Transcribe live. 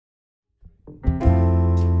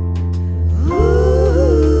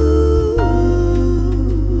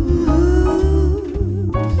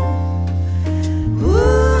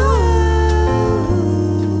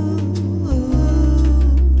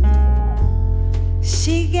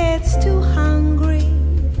gets too hungry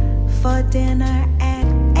for dinner at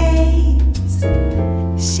 8.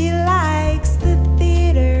 She likes the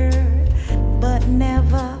theater but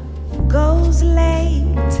never goes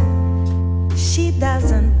late. She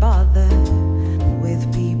doesn't bother with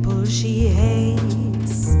people she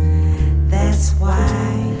hates. That's why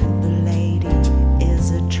the lady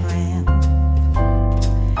is a tramp.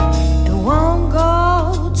 It won't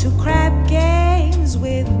go to crap games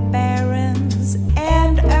with barons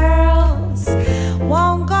and earls.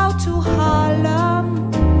 Won't go to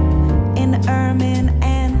Harlem in ermine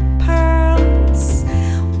and pearls.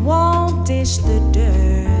 Won't dish the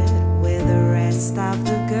dirt with the rest of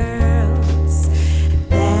the girls.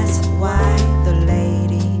 That's why the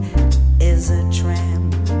lady is a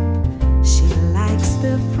tramp. She likes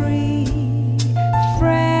the free,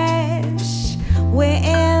 fresh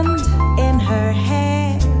wind in her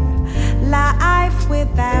hair, life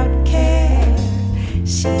without care.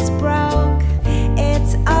 She's broke,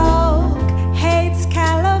 it's oak, hates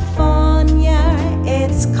California,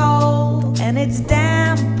 it's cold and it's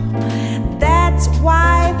damp. That's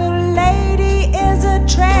why the lady is a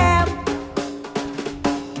tramp.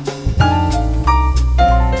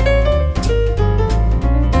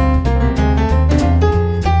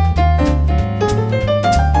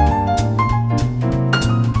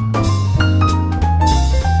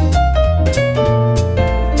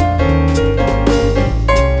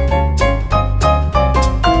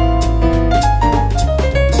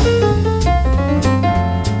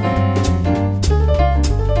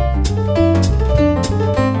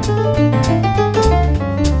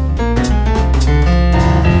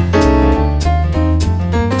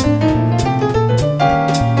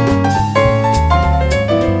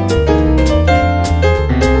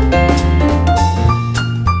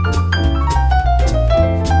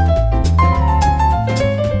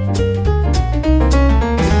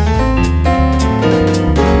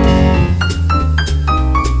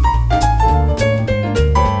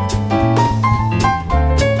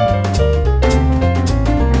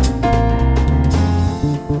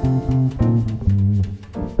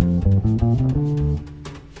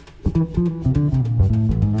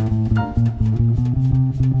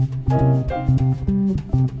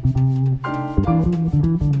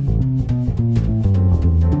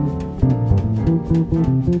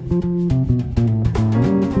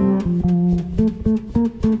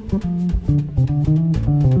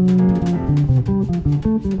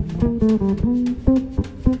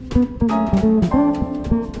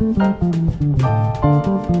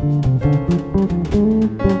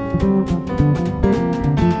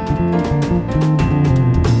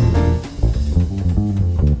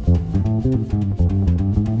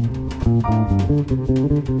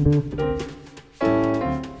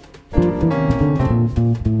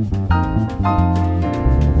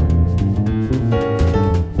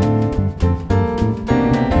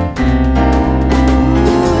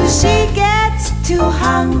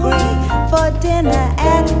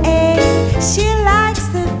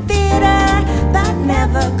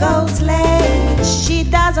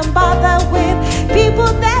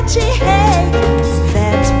 She hates.